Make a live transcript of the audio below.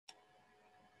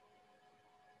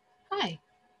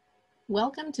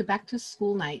Welcome to Back to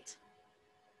School Night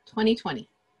 2020.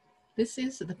 This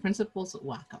is the principal's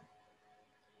welcome.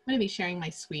 I'm going to be sharing my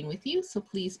screen with you, so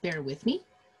please bear with me.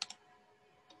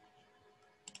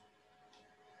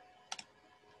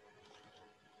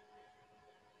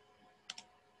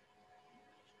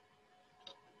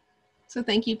 So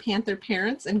thank you, Panther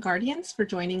parents and guardians, for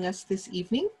joining us this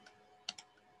evening.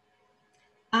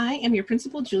 I am your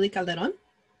principal, Julie Calderon.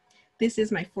 This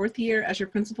is my 4th year as your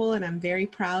principal, and I'm very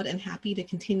proud and happy to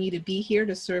continue to be here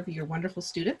to serve your wonderful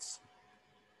students.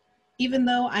 Even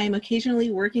though I am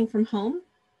occasionally working from home,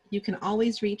 you can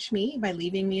always reach me by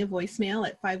leaving me a voicemail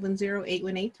at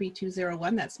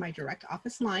 510-818-3201. That's my direct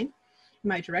office line.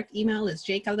 My direct email is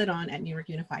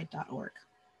jcalderon@newarkunified.org.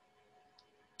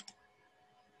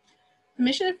 The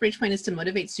mission of Bridgepoint is to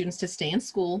motivate students to stay in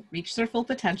school, reach their full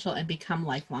potential, and become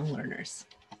lifelong learners.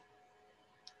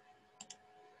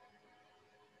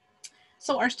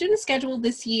 So our student schedule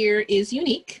this year is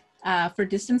unique for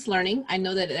distance learning. I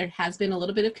know that there has been a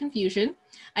little bit of confusion.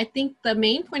 I think the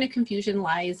main point of confusion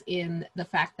lies in the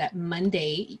fact that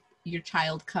Monday, your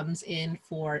child comes in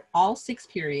for all 6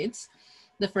 periods.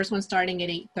 The first one starting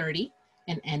at 8:30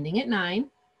 and ending at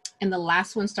 9, and the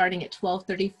last one starting at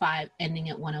 12:35, ending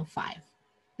at 1:05.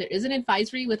 There is an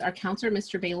advisory with our counselor,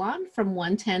 Mr. Balon, from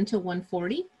 1:10 to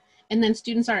 1:40, and then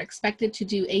students are expected to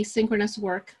do asynchronous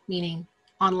work, meaning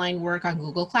online work on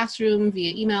Google Classroom,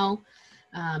 via email,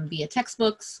 via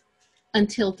textbooks,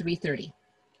 until 3:30.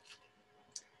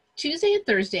 Tuesday and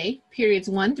Thursday, periods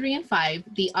 1, 3, and 5,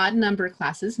 the odd number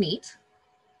classes meet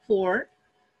for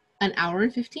an hour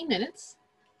and 15 minutes.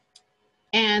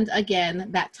 And again,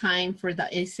 that time for the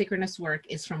asynchronous work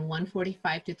is from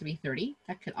 1:45 to 3:30.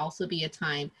 That could also be a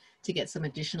time to get some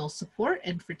additional support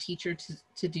and for teacher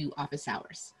to do office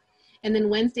hours. And then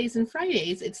Wednesdays and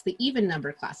Fridays, it's the even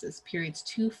number classes, periods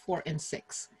 2, 4, and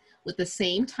 6, with the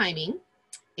same timing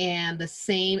and the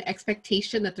same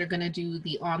expectation that they're going to do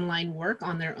the online work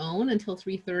on their own until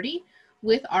 3:30,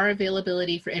 with our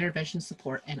availability for intervention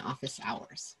support and office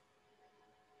hours.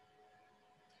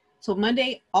 So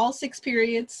Monday, all 6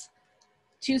 periods.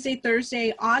 Tuesday,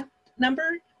 Thursday, odd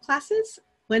number classes.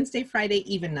 Wednesday, Friday,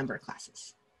 even number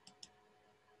classes.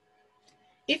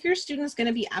 If your student is going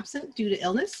to be absent due to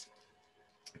illness,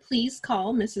 please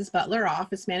call Mrs. Butler, our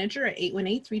office manager, at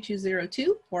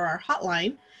 818-3202 or our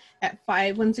hotline at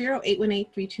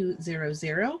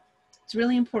 510-818-3200. It's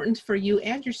really important for you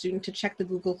and your student to check the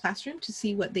Google Classroom to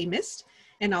see what they missed,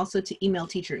 and also to email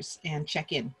teachers and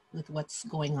check in with what's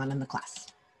going on in the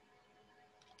class.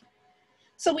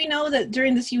 So we know that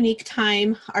during this unique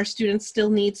time, our students still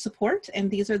need support,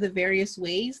 and these are the various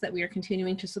ways that we are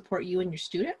continuing to support you and your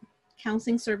student.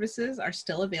 Counseling services are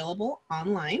still available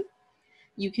online.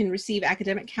 You can receive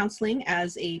academic counseling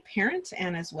as a parent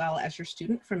and as well as your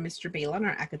student from Mr. Balon,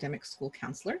 our academic school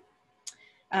counselor.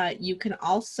 You can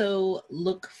also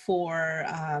look for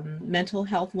mental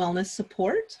health wellness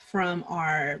support from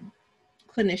our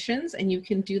clinicians, and you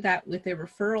can do that with a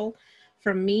referral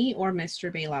from me or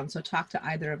Mr. Balon. So talk to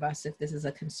either of us if this is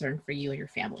a concern for you and your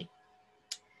family.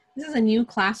 This is a new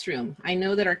classroom. I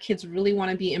know that our kids really want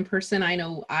to be in person. I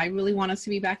know I really want us to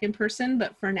be back in person,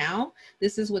 but for now,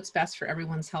 this is what's best for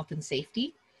everyone's health and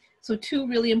safety. So 2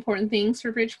 really important things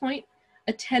for Bridgepoint.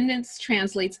 Attendance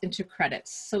translates into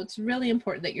credits. So it's really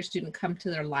important that your student come to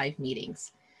their live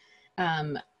meetings.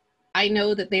 I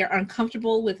know that they are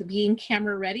uncomfortable with being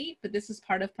camera ready, but this is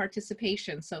part of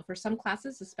participation. So for some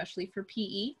classes, especially for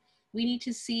PE, we need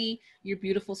to see your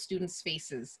beautiful students'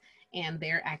 faces and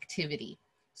their activity.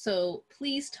 So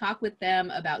please talk with them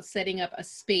about setting up a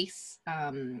space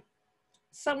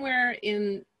somewhere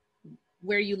in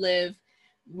where you live,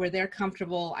 where they're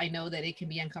comfortable. I know that it can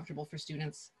be uncomfortable for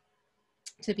students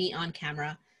to be on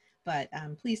camera, but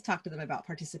please talk to them about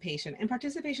participation. And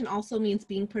participation also means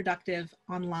being productive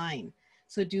online.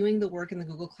 So doing the work in the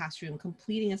Google Classroom,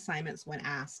 completing assignments when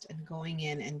asked, and going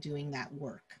in and doing that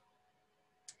work.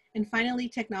 And finally,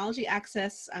 technology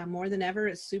access more than ever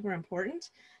is super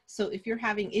important. So if you're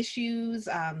having issues,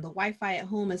 the Wi-Fi at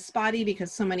home is spotty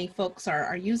because so many folks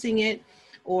are using it,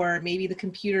 or maybe the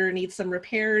computer needs some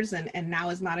repairs and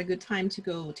now is not a good time to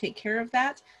go take care of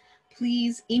that,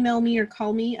 please email me or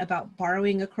call me about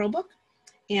borrowing a Chromebook.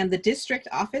 And the district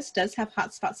office does have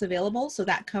hotspots available, so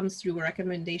that comes through a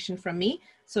recommendation from me.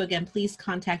 So again, please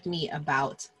contact me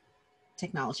about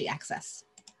technology access.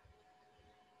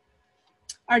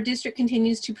 Our district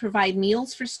continues to provide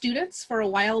meals for students. For a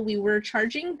while we were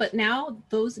charging, but now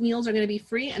those meals are going to be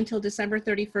free until December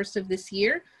 31st of this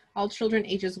year. All children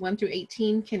ages 1 through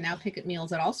 18 can now pick up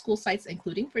meals at all school sites,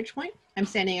 including Bridgepoint. I'm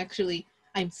standing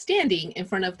in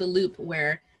front of the loop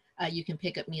where You can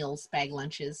pick up meals, bag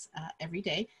lunches every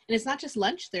day. And it's not just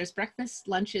lunch, there's breakfast,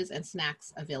 lunches, and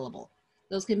snacks available.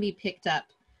 Those can be picked up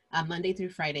Monday through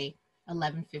Friday,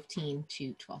 11:15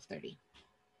 to 12:30.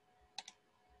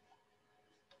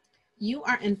 You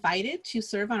are invited to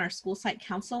serve on our school site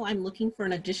council. I'm looking for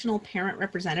an additional parent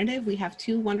representative. We have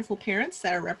 2 wonderful parents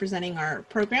that are representing our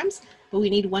programs, but we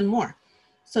need 1 more.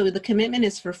 So the commitment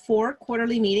is for 4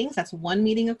 quarterly meetings. That's 1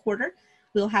 meeting a quarter.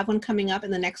 We'll have one coming up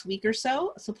in the next week or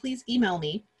so. So please email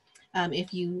me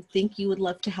if you think you would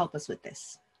love to help us with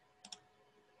this.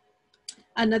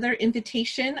 Another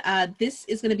invitation, this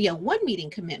is going to be a 1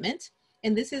 meeting commitment.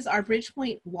 And this is our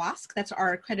Bridgepoint WASC. That's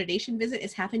our accreditation visit.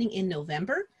 Is happening in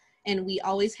November. And we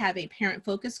always have a parent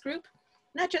focus group,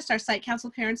 not just our site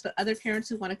council parents, but other parents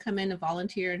who want to come in and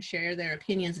volunteer and share their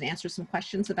opinions and answer some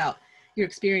questions about your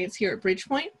experience here at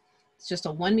Bridgepoint. It's just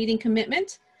a 1 meeting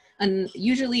commitment. And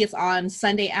usually it's on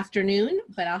Sunday afternoon,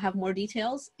 but I'll have more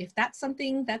details. If that's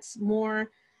something that's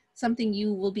more something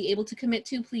you will be able to commit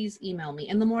to, please email me.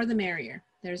 And the more the merrier.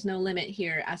 There's no limit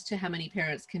here as to how many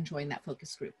parents can join that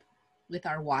focus group with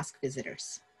our WASC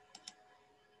visitors.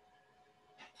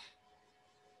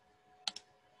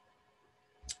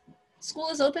 School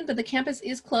is open, but the campus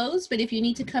is closed. But if you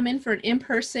need to come in for an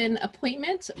in-person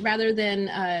appointment, rather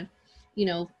than, you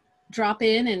know, drop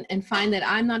in and find that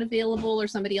I'm not available or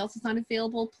somebody else is not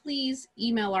available, please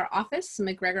email our office,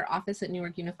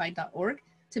 mcgregoroffice@newarkunified.org,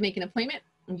 to make an appointment.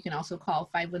 And you can also call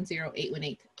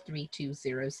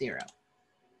 510-818-3200.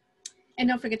 And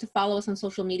don't forget to follow us on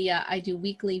social media. I do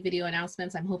weekly video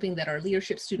announcements. I'm hoping that our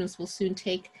leadership students will soon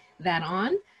take that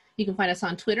on. You can find us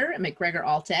on Twitter at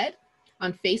McGregorAltEd,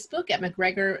 on Facebook at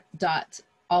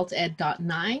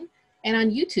McGregor.alted.9, and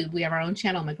on YouTube, we have our own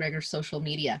channel, McGregor Social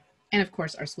Media, and of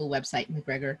course, our school website,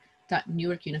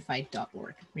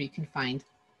 mcgregor.newarkunified.org, where you can find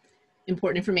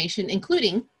important information,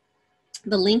 including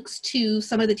the links to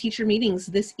some of the teacher meetings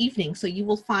this evening. So you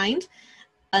will find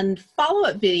a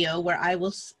follow-up video where I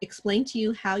will explain to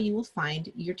you how you will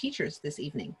find your teachers this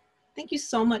evening. Thank you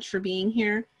so much for being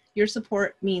here. Your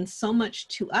support means so much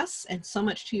to us and so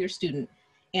much to your student.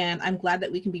 And I'm glad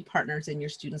that we can be partners in your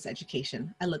students'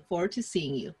 education. I look forward to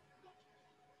seeing you.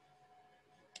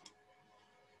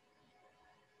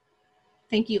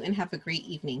 Thank you and have a great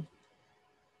evening.